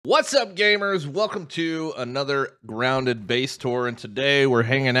What's up, gamers? Welcome to another Grounded base tour, and today we're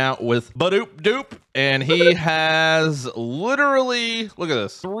hanging out with Badoop Doop, and he has literally, look at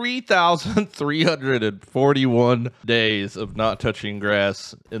this, 3,341 days of not touching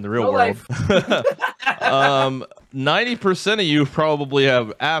grass in the real world. 90% of you probably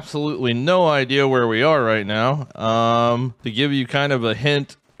have absolutely no idea where we are right now. To give you kind of a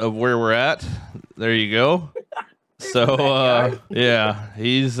hint of where we're at, there you go. So yeah,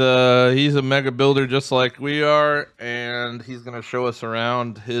 he's a mega builder just like we are, and he's gonna show us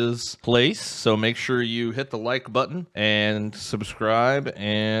around his place. So make sure you hit the like button and subscribe,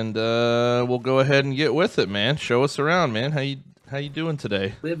 and we'll go ahead and get with it, man. Show us around, man. How you doing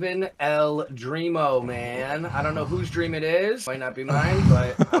today? Living El Dreamo, man. I don't know whose dream it is. Might not be mine,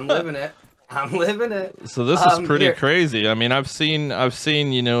 but I'm living it. I'm living it. So this is pretty crazy. I mean, I've seen,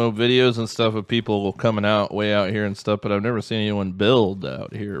 you know, videos and stuff of people coming out way out here and stuff, but I've never seen anyone build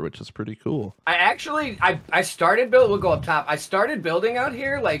out here, which is pretty cool. I started building, we'll go up top. I started building out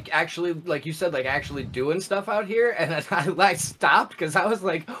here, like actually, like you said, like actually doing stuff out here, and then I stopped because I was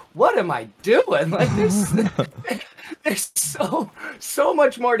like, what am I doing? Like there's so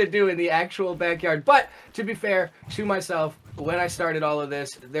much more to do in the actual backyard. But to be fair to myself, when I started all of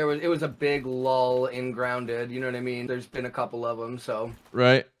this, it was a big lull in Grounded. You know what I mean? There's been a couple of them, so.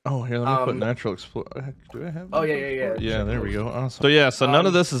 Right. Oh, here, let me put natural explore. Do I have? Oh yeah. Yeah, there we go. Awesome. So yeah, so none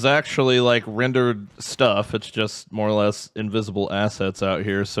of this is actually like rendered stuff. It's just more or less invisible assets out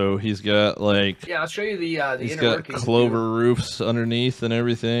here. So he's got like. Yeah, I'll show you the he's inner got workings. clover roofs underneath and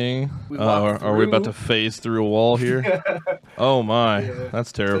everything. Are we about to phase through a wall here? Oh my, yeah.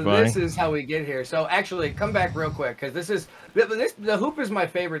 That's terrifying. So this is how we get here. So actually, come back real quick because the hoop is my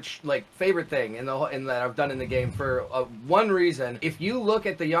favorite thing in that I've done in the game for one reason. If you look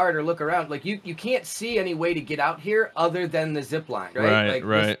at the yard or look around, like you can't see any way to get out here other than the zip line,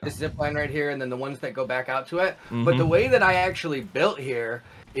 right? This zip line right here, and then the ones that go back out to it. But the way that I actually built here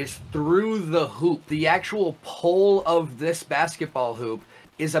is through the hoop. The actual pole of this basketball hoop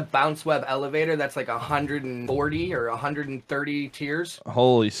is a bounce web elevator that's like 140 or 130 tiers.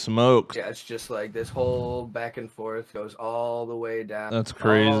 Holy smokes. Yeah, it's just like this whole back and forth goes all the way down. That's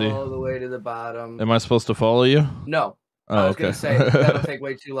crazy. All the way to the bottom. Am I supposed to follow you? No. Oh, I was gonna say that'll take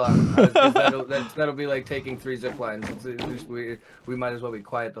way too long. That'll be like taking 3 zip lines. We might as well be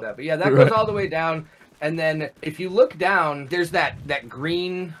quiet to that. But yeah, that goes all the way down. And then if you look down, there's that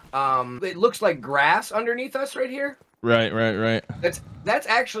green. It looks like grass underneath us right here. Right. That's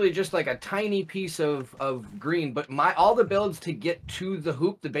actually just like a tiny piece of green. But all the builds to get to the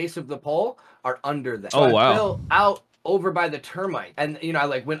hoop, the base of the pole, are under that. So I built out over by the termite, and you know, I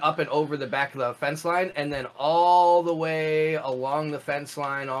like went up and over the back of the fence line, and then all the way along the fence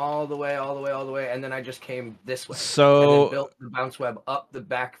line, all the way, and then I just came this way. So and then built the bounce web up the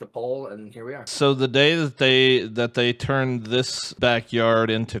back of the pole, and here we are. So the day that they turned this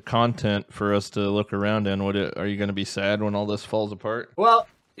backyard into content for us to look around in, are you going to be sad when all this falls apart? Well,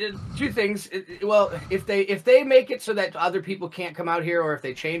 2 things. Well, if they make it so that other people can't come out here, or if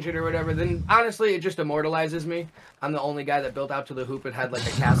they change it or whatever, then honestly it just immortalizes me. I'm the only guy that built out to the hoop and had like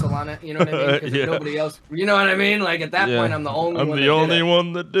a castle on it. You know what I mean? Because nobody else. You know what I mean? Like at that point, I'm the only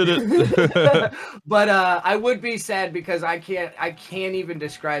one that did it. But I would be sad because I can't even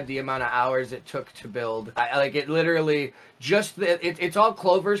describe the amount of hours it took to build. Like it literally. It's all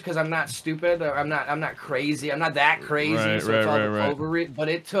clovers because I'm not stupid, or I'm not crazy. I'm not that crazy, so it's all the clover. But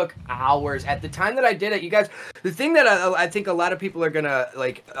it took hours. At the time that I did it, you guys, the thing that I think a lot of people are gonna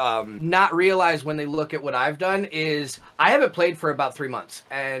like not realize when they look at what I've done is I haven't played for about 3 months,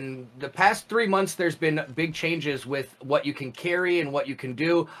 and the past 3 months there's been big changes with what you can carry and what you can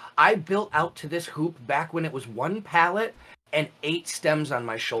do. I built out to this hoop back when it was 1 pallet and 8 stems on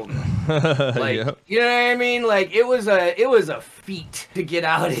my shoulder. Like, you know what I mean? Like it was a feat to get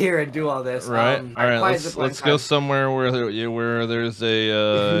out here and do all this. Right. All right. Let's go somewhere where there's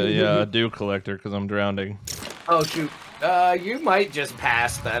a dew collector because I'm drowning. Oh shoot. You might just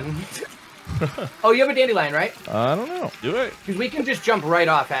pass then. Oh, you have a dandelion, right? I don't know. Do it. Because we can just jump right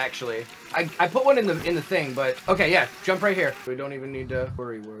off. Actually, I put one in the thing, but okay, yeah, jump right here. We don't even need to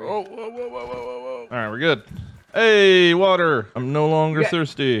worry. Oh, whoa. All right, we're good. Hey, water! I'm no longer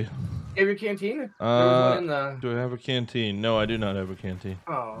thirsty. You have your canteen? There was one in the... Do I have a canteen? No, I do not have a canteen.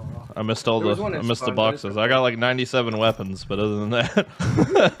 Oh. I missed the boxes. I got like 97 weapons, but other than that.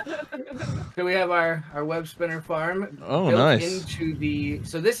 So we have our web spinner farm. Oh, nice.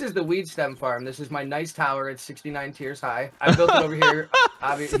 So this is the weed stem farm. This is my nice tower. It's 69 tiers high. I built it over here.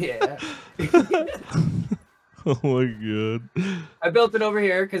 Obviously, yeah. Oh my god. I built it over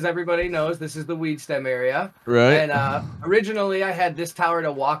here because everybody knows this is the weed stem area. Right. And originally I had this tower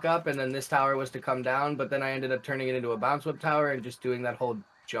to walk up and then this tower was to come down, but then I ended up turning it into a bounce whip tower and just doing that whole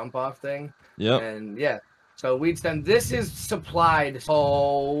jump off thing. Yep. And yeah. So weed stem, this is supplied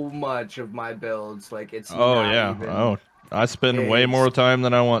so much of my builds. Like it's Oh, I spend way more time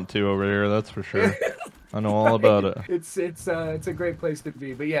than I want to over here, that's for sure. I know all about it. It's a great place to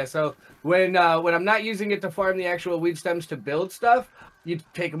be. But yeah, so when I'm not using it to farm the actual weed stems to build stuff, you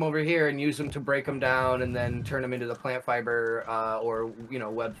take them over here and use them to break them down and then turn them into the plant fiber or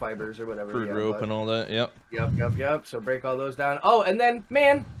web fibers or whatever. Fruit rope and all that. Yep. Yep. So break all those down. Oh, and then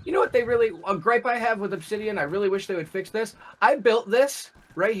man, you know what a gripe I have with Obsidian? I really wish they would fix this. I built this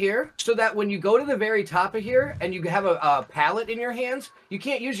right here so that when you go to the very top of here and you have a pallet in your hands, you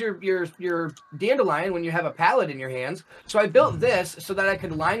can't use your dandelion when you have a pallet in your hands. So I built this so that I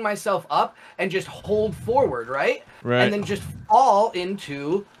could line myself up and just hold forward, right? And then just fall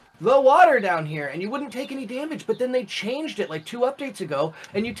into the water down here, and you wouldn't take any damage. But then they changed it like 2 updates ago,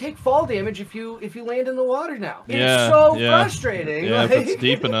 and you take fall damage if you land in the water now. It's so frustrating. Yeah, if it's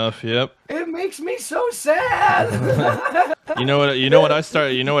deep enough. Yep. It makes me so sad. You know what I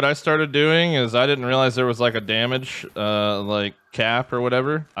started doing is I didn't realize there was like a damage like cap or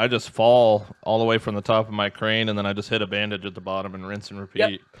whatever. I just fall all the way from the top of my crane and then I just hit a bandage at the bottom and rinse and repeat.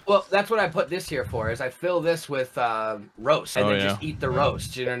 Yep. Well, that's what I put this here for, is I fill this with roast and then just eat the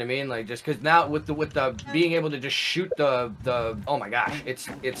roast. You know what I mean? Like just because now with the being able to just shoot the oh my gosh, it's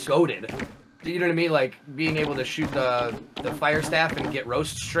goated. You know what I mean? Like being able to shoot the fire staff and get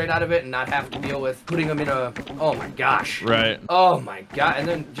roast straight out of it and not have to deal with putting them in a, oh my gosh. Right. Oh my god. And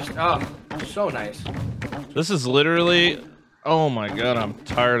then just, so nice. This is literally, oh my god, I'm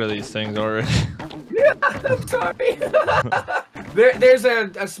tired of these things already. Yeah, I'm sorry. There's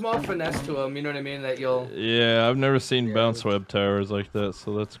a small finesse to them, you know what I mean? That you'll. Yeah, I've never seen bounce web towers like that,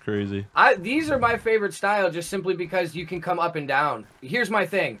 so that's crazy. These are my favorite style just simply because you can come up and down. Here's my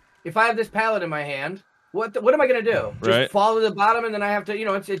thing. If I have this pallet in my hand, what am I gonna do? Just fall to the bottom, and then I have to,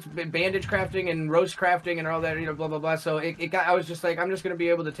 it's bandage crafting and roast crafting and all that, blah blah blah. So I was just like, I'm just gonna be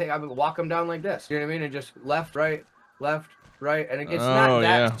able to walk them down like this. You know what I mean? And just left, right, and it's not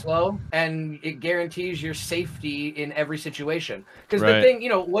that slow, and it guarantees your safety in every situation. Because the thing,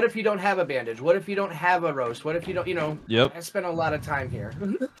 what if you don't have a bandage? What if you don't have a roast? What if you don't, Yep. I spent a lot of time here.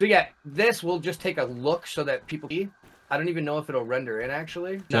 So yeah, this will just take a look so that people see. I don't even know if it'll render in,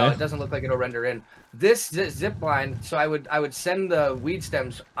 actually. No, it doesn't look like it'll render in. This zip line, so I would send the weed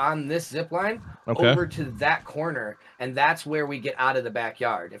stems on this zip line over to that corner, and that's where we get out of the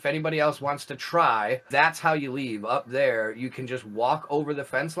backyard. If anybody else wants to try, that's how you leave. Up there, you can just walk over the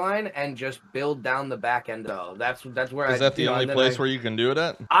fence line and just build down the back end. So that's where Is that the only place where you can do it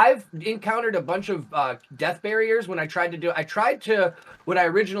at? I've encountered a bunch of death barriers when I tried to when I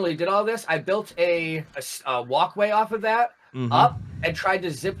originally did all this, I built a walkway off of that up and tried to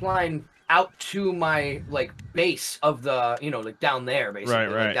zip line out to my base of the down there basically,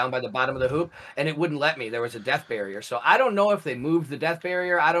 like down by the bottom of the hoop, and it wouldn't let me. There was a death barrier, so I don't know if they moved the death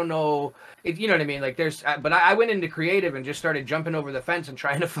barrier. I don't know if you know what I mean. Like there's, but I went into creative and just started jumping over the fence and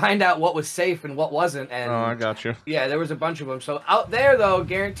trying to find out what was safe and what wasn't. And I got you. Yeah, there was a bunch of them. So out there though,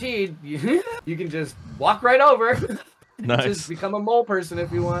 guaranteed, you can just walk right over. Nice. Just become a mole person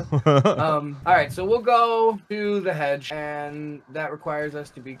if you want. All right, so we'll go to the hedge, and that requires us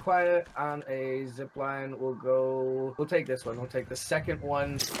to be quiet on a zip line. We'll take this one. We'll take the second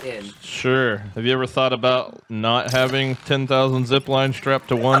one in. Sure. Have you ever thought about not having 10,000 zip lines strapped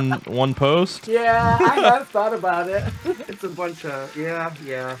to one post? Yeah, I have thought about it. It's a bunch of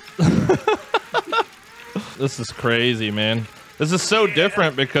yeah. This is crazy, man. This is so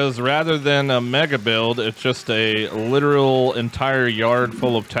different because rather than a mega build, it's just a literal entire yard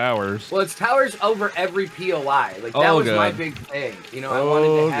full of towers. Well, it's towers over every POI. Like that was my big thing. I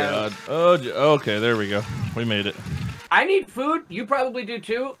wanted to have. Okay, there we go. We made it. I need food. You probably do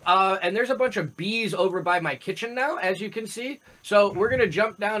too. And there's a bunch of bees over by my kitchen now, as you can see. So we're going to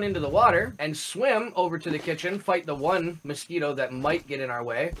jump down into the water and swim over to the kitchen, fight the one mosquito that might get in our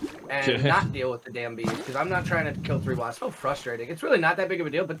way, and not deal with the damn bees, because I'm not trying to kill 3 wasps. So frustrating. It's really not that big of a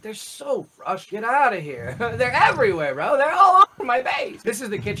deal, but they're so frustrating. Get out of here. They're everywhere, bro. They're all over my base. This is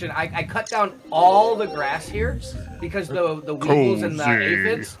the kitchen. I cut down all the grass here because the weevils and the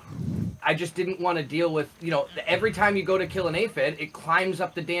aphids. I just didn't want to deal with, every time you go to kill an aphid, it climbs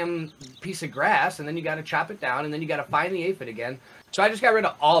up the damn piece of grass, and then you got to chop it down, and then you got to find the aphid again. So I just got rid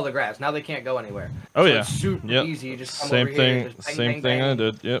of all the grass. Now they can't go anywhere. Oh, so yeah. It's super easy. You just come Same over thing. here, just bang, Same bang, thing bang. I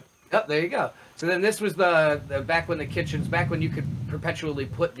did. Yep. Yep, there you go. So then this was the back when the kitchens, back when you could perpetually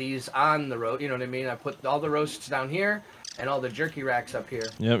put these on the roast. You know what I mean? I put all the roasts down here and all the jerky racks up here.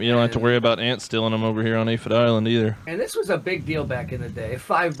 Yep, you don't have to worry about ants stealing them over here on Aphid Island either. And this was a big deal back in the day.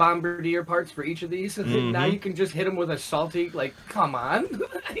 5 bombardier parts for each of these. Now you can just hit them with a salty, like, come on.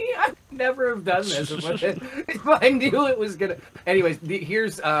 I'd never have done this if I knew it was going to. Anyways,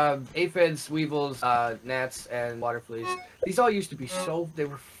 here's aphids, weevils, gnats, and water fleas. These all used to be they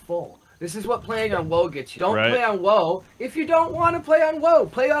were full. This is what playing on WoW gets you. Don't play on WoW if you don't want to play on WoW.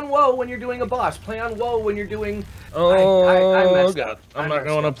 Play on WoW when you're doing a boss. Play on WoW when you're doing... Oh, God. I'm not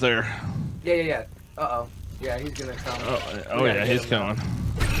going up there. Yeah. Uh-oh. Yeah, he's going to come. Oh yeah, he's coming.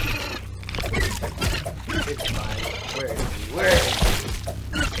 It's fine. Where is he? Where is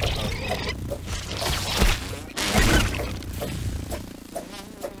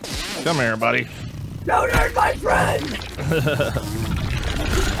he? Come here, buddy. Don't hurt my friend!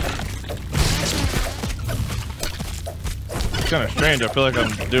 Kind of strange. I feel like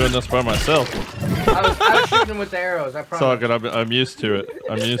I'm doing this by myself. I was shooting him with the arrows. I promise. It's all good. I'm used to it.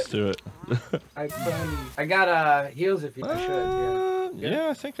 I'm used to it. I got heals if you should. Yeah,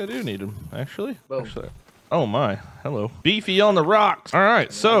 I think I do need them actually. Boom. Actually. Oh my. Hello. Beefy on the rocks. All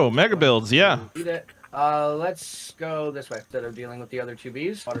right. So mega builds. Yeah. Eat it. Let's go this way instead of dealing with the other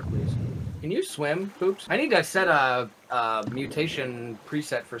 2Bs. Water, please. Can you swim, Poops? I need to set a mutation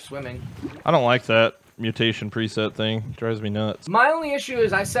preset for swimming. I don't like that mutation preset thing. It drives me nuts. My only issue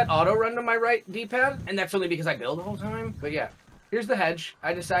is I set auto run to my right D-pad, and that's only because I build the whole time. But yeah, here's the hedge.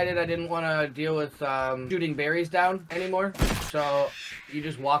 I decided I didn't want to deal with shooting berries down anymore, so you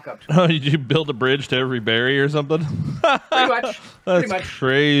just walk up to them. Oh, you build a bridge to every berry or something? Pretty much. That's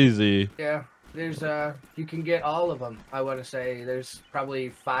crazy. Yeah. There's you can get all of them. I want to say there's probably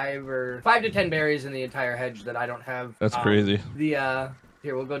 5 to 10 berries in the entire hedge that I don't have. That's crazy.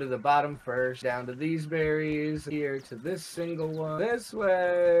 Here, we'll go to the bottom first, down to these berries, here to this single one, this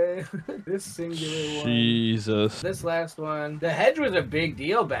way, this singular one. Jesus. This last one. The hedge was a big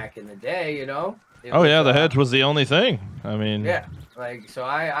deal back in the day, you know? Oh yeah, the hedge was the only thing. I mean... Yeah. Like, so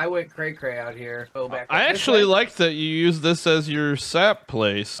I went cray-cray out here. Go back. I actually like that you use this as your sap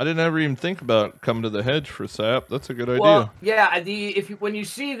place. I didn't ever even think about coming to the hedge for sap. That's a good idea. Well, yeah, when you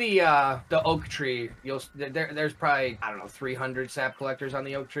see the oak tree, there's probably, I don't know, 300 sap collectors on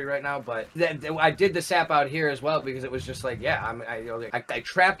the oak tree right now. But I did the sap out here as well because it was just like, yeah, I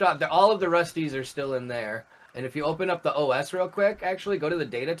trapped off. All of the rusties are still in there. And if you open up the OS real quick, actually, go to the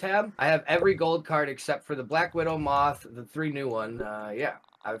data tab. I have every gold card except for the Black Widow Moth, the 3 new one. Yeah,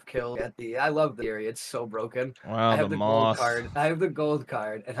 I've killed I love the area. It's so broken. Wow, I have the gold card. I have the gold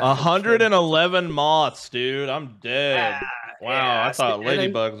card. And 111 moths, dude. I'm dead. Wow, yeah, I thought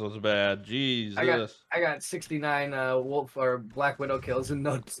Ladybugs was bad. Jesus. I got 69 wolf or Black Widow kills and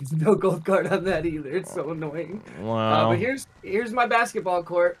no gold card on that either. It's so annoying. Wow. But here's my basketball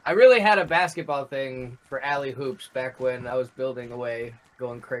court. I really had a basketball thing for alley hoops back when I was building away,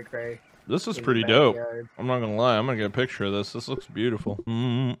 going cray cray. This is pretty dope. I'm not gonna lie. I'm gonna get a picture of this. This looks beautiful.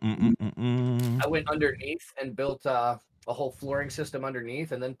 I went underneath and built a whole flooring system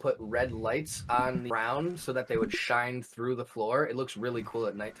underneath and then put red lights on the ground so that they would shine through the floor. It looks really cool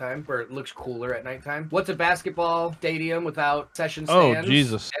at nighttime, or it looks cooler at nighttime. What's a basketball stadium without session stands? Oh,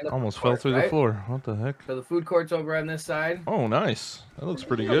 Jesus. Almost fell through the floor. What the heck? So the food court's over on this side. Oh, nice. That looks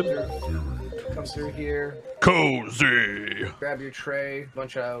pretty good. Come through here. Cozy. Grab your tray,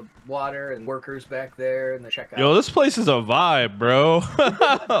 bunch of water and workers back there, and then check out. Yo, this place is a vibe, bro.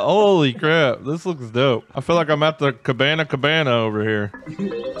 Holy crap. This looks dope. I feel like I'm at the Cabana over here.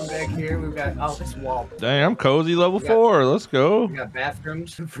 Back here, we've got, this wall. Dang, I'm cozy level 4. Let's go. We got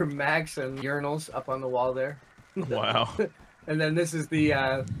bathrooms for Max and urinals up on the wall there. Wow. And then this is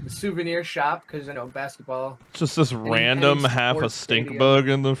the souvenir shop, because, you know, basketball. Just this random half a stink bug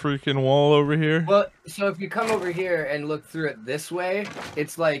in the freaking wall over here. Well, so if you come over here and look through it this way,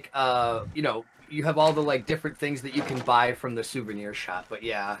 it's like, you know, you have all the, like, different things that you can buy from the souvenir shop. But,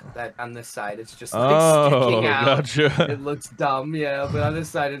 yeah, that on this side, it's just, like, sticking out. Gotcha. It looks dumb, yeah. But on this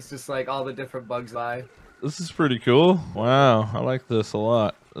side, it's just, like, all the different bugs buy. This is pretty cool. Wow, I like this a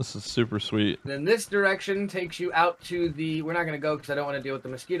lot. This is super sweet. Then this direction takes you out to the... We're not going to go because I don't want to deal with the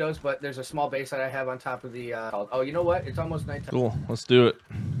mosquitoes, but there's a small base that I have on top of the... Oh, you know what? It's almost nighttime. Cool, let's do it.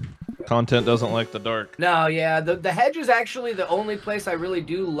 Content doesn't like the dark. No, yeah, the hedge is actually the only place I really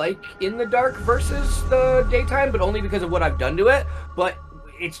do like in the dark versus the daytime, but only because of what I've done to it. But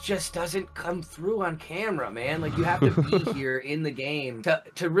it just doesn't come through on camera, man. Like, you have to be here in the game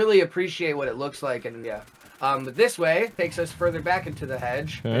to really appreciate what it looks like. And yeah, But this way takes us further back into the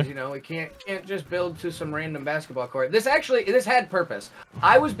hedge. Okay. You know, we can't just build to some random basketball court. This had purpose.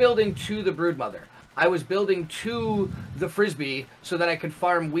 I was building to the broodmother. I was building to the frisbee so that I could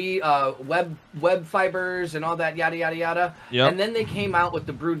farm web fibers and all that yada yada yada. Yep. And then they came out with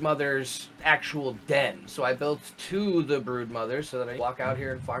the broodmother's actual den. So I built to the broodmother so that I walk out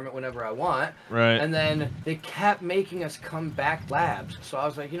here and farm it whenever I want. Right. And then they kept making us come back to labs. So I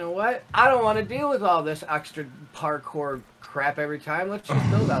was like, you know what? I don't want to deal with all this extra parkour crap every time. Let's just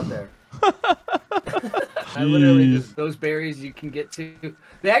build out there. I literally just, those berries you can get to.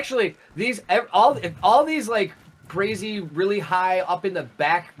 They actually, all these like crazy, really high up in the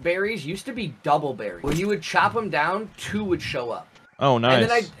back berries used to be double berries. When you would chop them down, 2 would show up. Oh, nice. And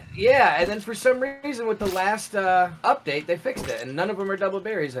then and then for some reason with the last update, they fixed it, and none of them are double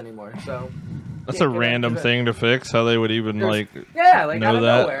berries anymore. So that's a random thing to fix. How they would even like like know out of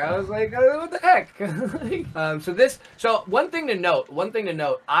that. nowhere. I was like, oh, what the heck? So one thing to note.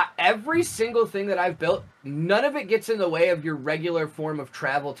 Every single thing that I've built, none of it gets in the way of your regular form of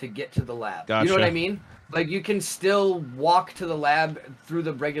travel to get to the lab. Gotcha. You know what I mean? Like, you can still walk to the lab through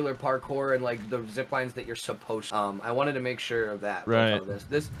the regular parkour and like the zip lines that you're supposed to. I wanted to make sure of that. Right.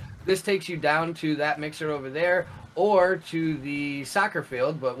 This takes you down to that mixer over there, or to the soccer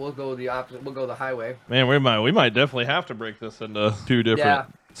field, but we'll go the opposite. We'll go the highway. Man, we might definitely have to break this into 2 different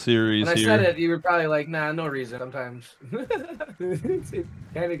series when here. I said it, you were probably like, nah, no reason. Sometimes it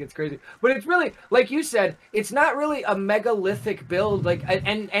kind of gets crazy, but it's really, like you said, it's not really a megalithic build. Like,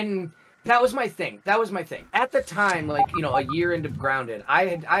 and that was my thing. At the time, like, you know, a year into Grounded,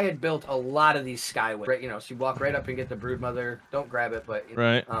 I had built a lot of these skyways. Right, you know, so you walk right up and get the broodmother. Don't grab it, but you know,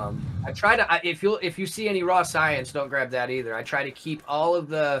 Right. I try to. If you see any raw science, don't grab that either. I try to keep all of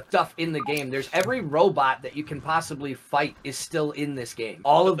the stuff in the game. There's every robot that you can possibly fight is still in this game.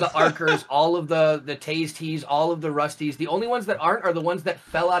 All of the Arkers, all of the Tasties, all of the Rusties. The only ones that aren't are the ones that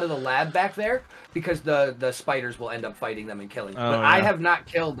fell out of the lab back there, because the spiders will end up fighting them and killing them. Oh, but yeah. I have not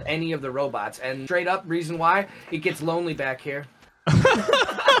killed any of the robots, and straight up reason why, it gets lonely back here.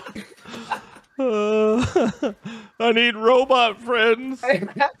 I need robot friends. I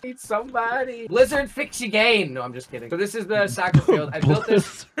need somebody. Blizzard, fix your game. No, I'm just kidding. So this is the soccer field. I built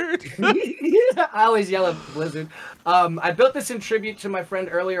this. I always yell at Blizzard. I built this in tribute to my friend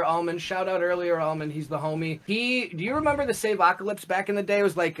Earlier Almond. Shout out Earlier Almond. He's the homie. Do you remember the Save-ocalypse back in the day? It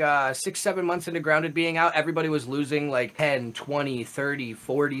was like 6-7 months into Grounded being out. Everybody was losing like 10, 20, 30,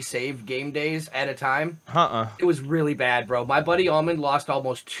 40 save game days at a time. It was really bad, bro. My buddy Almond lost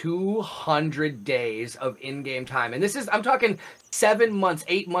almost 200 days of in-game time. And I'm talking 7 months,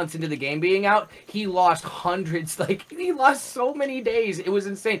 8 months into the game being out, he lost hundreds. Like, he lost so many days. It was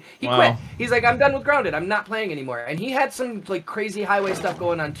insane. He quit. He's like, I'm done with Grounded. I'm not playing anymore. And he had some like crazy highway stuff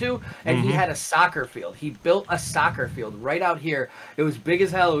going on too. And he had a soccer field. He built a soccer field right out here. It was big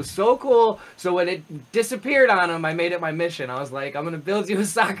as hell. It was so cool. So when it disappeared on him, I made it my mission. I was like, I'm gonna build you a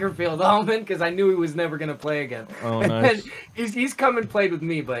soccer field, Almond, because I knew he was never gonna play again. Oh, nice. And he's come and played with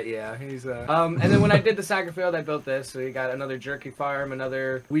me, but yeah, he's and then when I did the soccer field, I built this. So you got another jerky farm,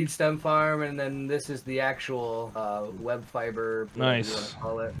 another weed stem farm, and then this is the actual web fiber. Nice. You want to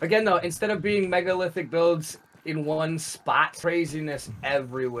call it. Again, though, instead of being megalithic builds in one spot, craziness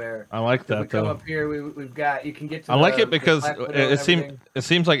everywhere. I like that, we come though. up here, we've got, you can get to I like it the because Black Widow, it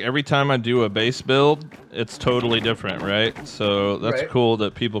seems like every time I do a base build, it's totally different, right? So that's cool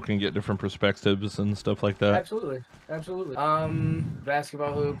that people can get different perspectives and stuff like that. Absolutely.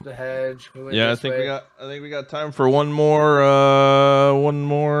 Basketball hoop, the hedge. Yeah, I think we got time for one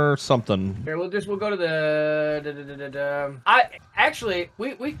more something. Here, we'll go to the.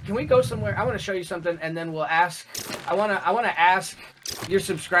 Can we go somewhere? I want to show you something, and then we'll ask. I want to ask your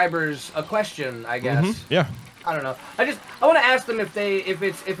subscribers a question, I guess. Yeah. I don't know. I want to ask them if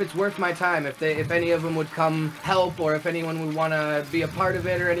it's worth my time, if any of them would come help, or if anyone would want to be a part of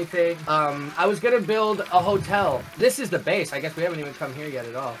it or anything. I was gonna build a hotel. This is the base. I guess we haven't even come here yet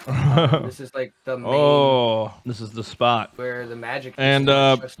at all. This is like the main. Oh, this is the spot where the magic. And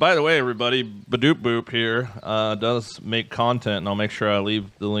by the way, everybody, Badoop Boop here does make content, and I'll make sure I leave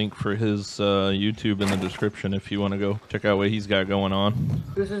the link for his YouTube in the description if you want to go check out what he's got going on.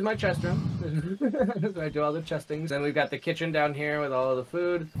 This is my chest room. I do all the chestings. Then we've got the kitchen down here with all of the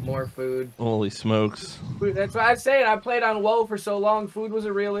food, more food. Holy smokes. That's what I was saying. I played on WoW for so long, food was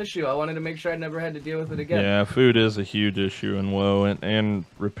a real issue. I wanted to make sure I never had to deal with it again. Yeah, food is a huge issue in WoW, and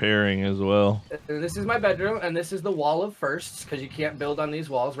repairing as well. This is my bedroom, and this is the wall of firsts, because you can't build on these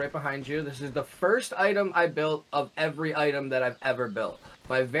walls right behind you. This is the first item I built of every item that I've ever built.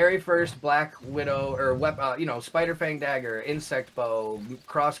 My very first Black Widow or you know, Spider Fang dagger, insect bow,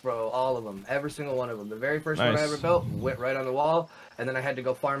 crossbow, all of them, every single one of them. The very first one I ever built went right on the wall, and then I had to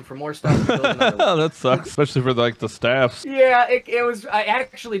go farm for more stuff to build another one. That sucks, especially for like the staffs. Yeah, it was. I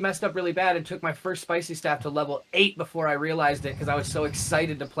actually messed up really bad and took my first spicy staff to level 8 before I realized it because I was so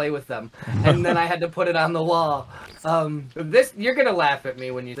excited to play with them, and then I had to put it on the wall. This you're gonna laugh at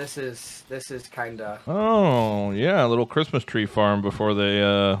me when you. This is kind of. Oh yeah, a little Christmas tree farm before they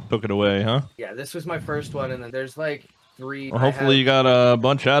took it away, huh? Yeah, this was my first one, and then there's like 3. Well, hopefully you got a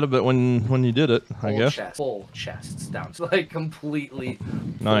bunch out of it when you did it. I guess. Full chests down, so like completely.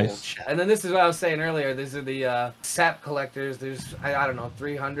 Nice. And then this is what I was saying earlier. These are the sap collectors. There's I don't know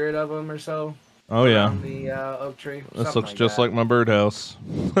 300 of them or so. Oh yeah. The oak tree. This looks just like my birdhouse.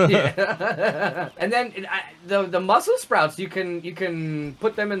 Yeah. And then the mussel sprouts, you can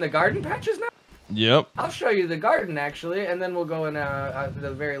put them in the garden patches now. Yep. I'll show you the garden actually, and then we'll go in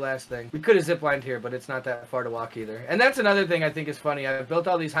the very last thing. We could have ziplined here, but it's not that far to walk either. And that's another thing I think is funny. I built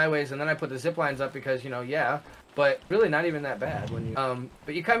all these highways, and then I put the zip lines up because, you know, yeah, but really not even that bad when you.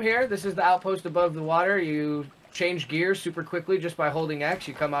 But you come here. This is the outpost above the water. You change gears super quickly just by holding X.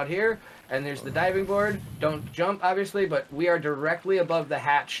 You come out here, and there's the diving board. Don't jump, obviously, but we are directly above the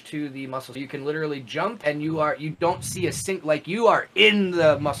hatch to the mussels. You can literally jump, and you don't see a sink, like you are in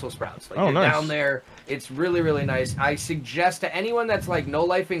the mussel sprouts. Like you're nice. down there. It's really, really nice. I suggest to anyone that's like no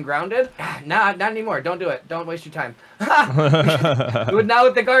life and grounded, not anymore. Don't do it. Don't waste your time. Now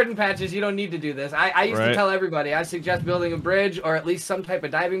with the garden patches, you don't need to do this. I used to tell everybody, I suggest building a bridge or at least some type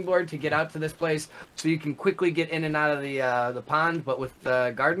of diving board to get out to this place so you can quickly get in and out of the pond. But with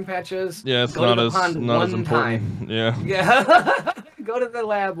the garden patches, yeah, it's go not to the pond not as one important. time. Yeah. Go to the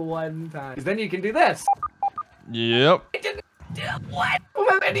lab one time. 'Cause then you can do this. Yep. What? I don't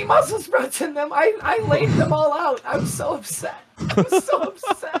have any mussel sprouts in them. I laid them all out. I'm so upset. I'm so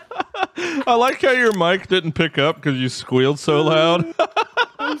upset. I like how your mic didn't pick up because you squealed so loud.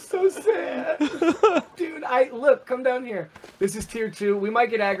 I'm so sad. Dude, look, come down here. This is tier 2. We might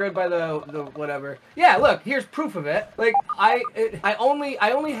get aggroed by the whatever. Yeah, look, here's proof of it. Like I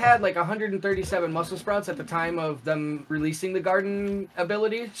only had like 137 mussel sprouts at the time of them releasing the garden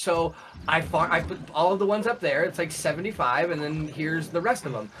ability. So I put all of the ones up there. It's like 75, and then here's the rest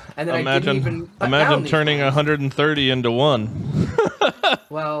of them. And then I didn't even imagine turning 130 into 1.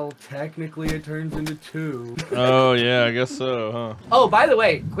 Well, technically it turns into 2. Oh yeah, I guess so, huh? Oh, by the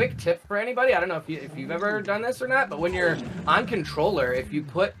way, quick tip for anybody. I don't know if you've ever done this or not, but when you're on controller, if you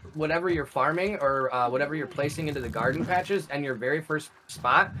put whatever you're farming or whatever you're placing into the garden patches and your very first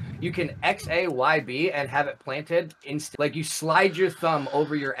spot, you can XAYB and have it planted instantly. Like you slide your thumb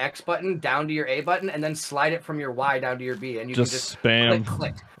over your X button down to your A button and then slide it from your Y down to your B, and you can just spam.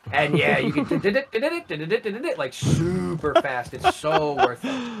 click. And yeah, you can like super fast. It's so worth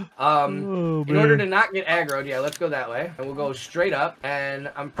it. In order to not get aggroed, yeah, let's go that way, and we'll go straight up. And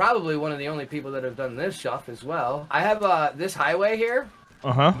I'm probably one of the only people that have done this stuff as well. I have this highway here.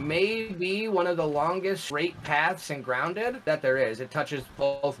 Maybe one of the longest straight paths in Grounded that there is. It touches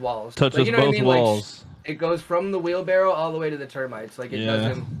both walls. Touches you know both what I mean? walls. Like, it goes from the wheelbarrow all the way to the termites. Like it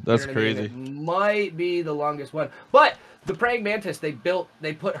doesn't. That's you know what I mean? crazy. It might be the longest one, but the praying mantis they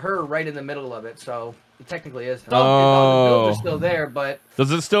put her right in the middle of it, so it technically is. The builds are still there, but does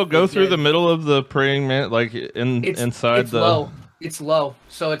it still go through the middle of the praying man, like inside it's the? Low. It's low,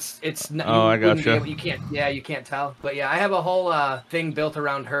 so it's. Oh, I gotcha. You can't. Yeah, you can't tell. But yeah, I have a whole thing built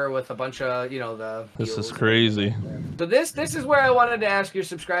around her with a bunch of the. This is crazy. So this is where I wanted to ask your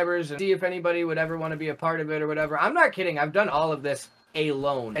subscribers and see if anybody would ever want to be a part of it or whatever. I'm not kidding. I've done all of this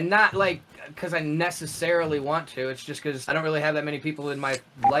alone, and not like because I necessarily want to. It's just because I don't really have that many people in my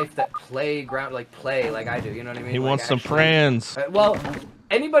life that play like I do. You know what I mean? He wants some actually, friends. Well,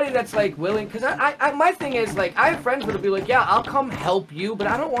 anybody that's like willing, because I my thing is like I have friends that'll be like, yeah, I'll come help you, but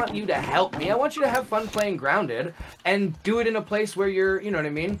I don't want you to help me. I want you to have fun playing Grounded and do it in a place where you're, you know what I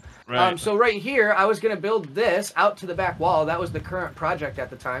mean? Right. So right here, I was gonna build this out to the back wall. That was the current project at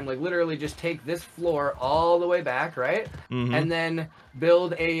the time. Like literally, just take this floor all the way back, right, and then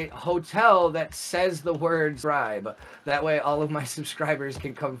build a hotel that says the word subscribe. That way, all of my subscribers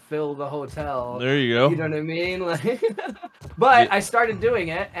can come fill the hotel. There you go. You know what I mean? Like, but I started doing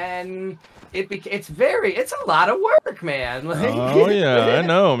it, and it's a lot of work, man. Like, oh yeah, I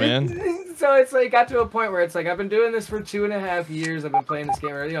know, man. So it's like got to a point where it's like I've been doing this for 2.5 years. I've been playing this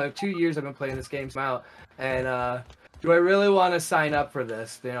game, or 2 years I've been playing this game out, and do I really want to sign up for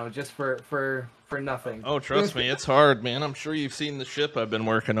this? Just for for nothing. Oh, trust me, it's hard, man. I'm sure you've seen the ship I've been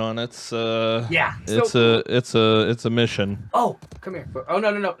working on. It's yeah, it's a mission. Oh, come here. Oh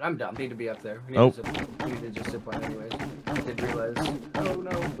no, I'm dumb. Need to be up there. We need to just zip line anyways. I didn't realize. Oh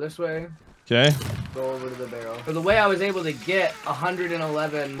no, this way. Okay. Go over to the barrel. So the way I was able to get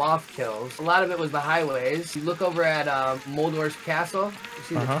 111 moth kills, a lot of it was the highways. You look over at Moldor's castle. You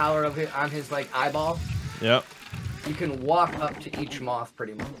see the tower of it on his like eyeball. Yep. You can walk up to each moth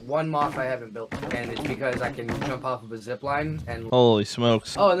pretty much. One moth I haven't built, and it's because I can jump off of a zip line and. Holy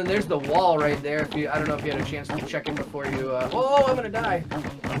smokes! Oh, and then there's the wall right there. If you, I don't know if you had a chance to check it before you. Oh, I'm gonna die.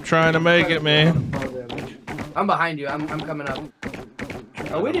 I'm trying to make it, man. I'm behind you. I'm coming up.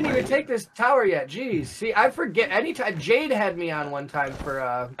 Oh, we didn't even take this tower yet. Jeez. See, I forget. Anytime Jade had me on one time for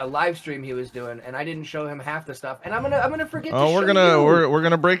a live stream he was doing, and I didn't show him half the stuff, and I'm gonna forget. Oh, we're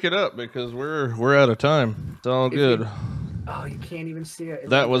gonna break it up because we're out of time. It's all good. Oh, you can't even see it.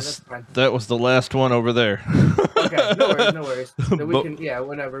 That was the last one over there. Okay, no worries. So we can, yeah,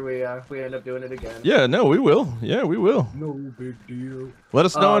 whenever we end up doing it again. Yeah, no, we will. Yeah, we will. No big deal. Let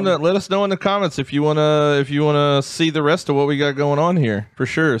us know in the comments if you wanna see the rest of what we got going on here for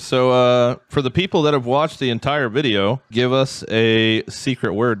sure. So for the people that have watched the entire video, give us a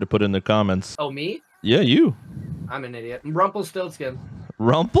secret word to put in the comments. Oh, me? Yeah, you. I'm an idiot. Rumpelstiltskin.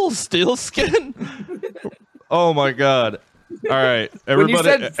 Rumpelstiltskin? Oh my God. All right,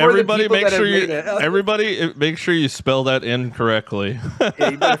 everybody, make sure you spell that incorrectly.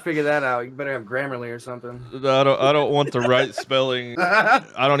 Yeah, you better figure that out. You better have Grammarly or something. I don't want the right spelling.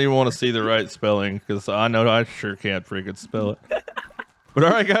 I don't even want to see the right spelling because I know I sure can't freaking spell it. But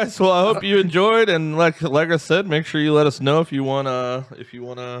all right, guys. Well, I hope you enjoyed, and like I said, make sure you let us know if you wanna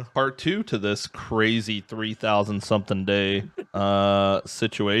part 2 to this crazy 3,000 something day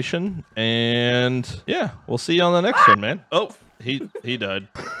situation. And yeah, we'll see you on the next one, man. Oh, he died.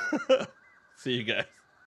 See you guys.